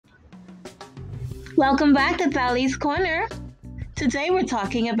Welcome back to Thali's Corner. Today we're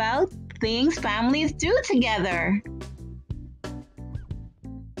talking about things families do together.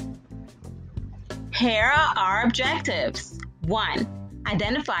 Here are our objectives. 1.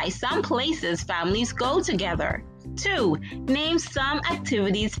 Identify some places families go together. 2. Name some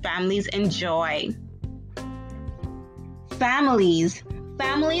activities families enjoy. Families.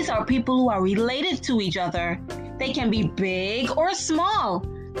 Families are people who are related to each other. They can be big or small.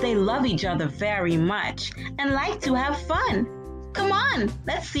 They love each other very much and like to have fun. Come on,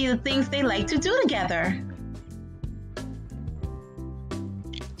 let's see the things they like to do together.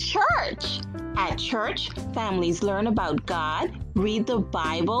 Church. At church, families learn about God, read the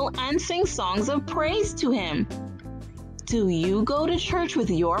Bible, and sing songs of praise to Him. Do you go to church with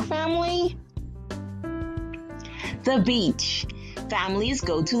your family? The beach. Families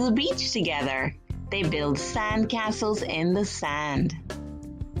go to the beach together. They build sand castles in the sand.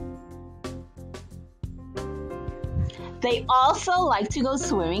 They also like to go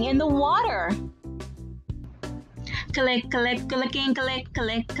swimming in the water. Collect,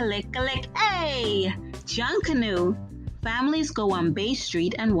 hey! Junk canoe. Families go on Bay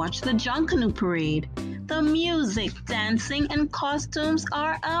Street and watch the junk canoe parade. The music, dancing, and costumes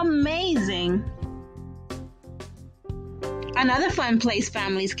are amazing. Another fun place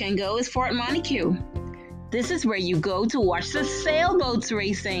families can go is Fort Montague. This is where you go to watch the sailboats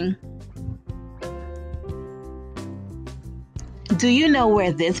racing. Do you know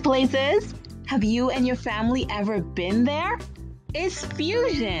where this place is? Have you and your family ever been there? It's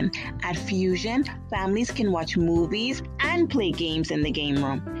Fusion. At Fusion, families can watch movies and play games in the game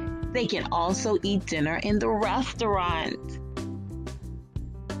room. They can also eat dinner in the restaurant.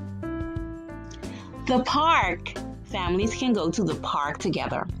 The park. Families can go to the park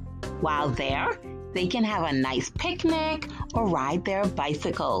together. While there, they can have a nice picnic or ride their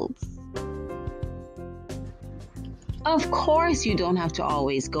bicycles. Of course, you don't have to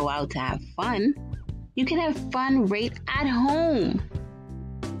always go out to have fun. You can have fun right at home.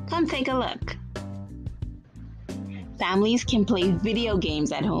 Come take a look. Families can play video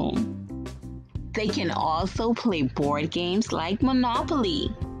games at home. They can also play board games like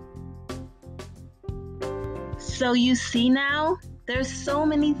Monopoly. So you see now, there's so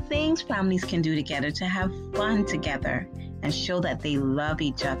many things families can do together to have fun together and show that they love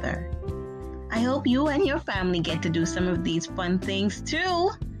each other. I hope you and your family get to do some of these fun things too.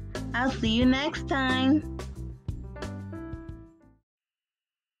 I'll see you next time.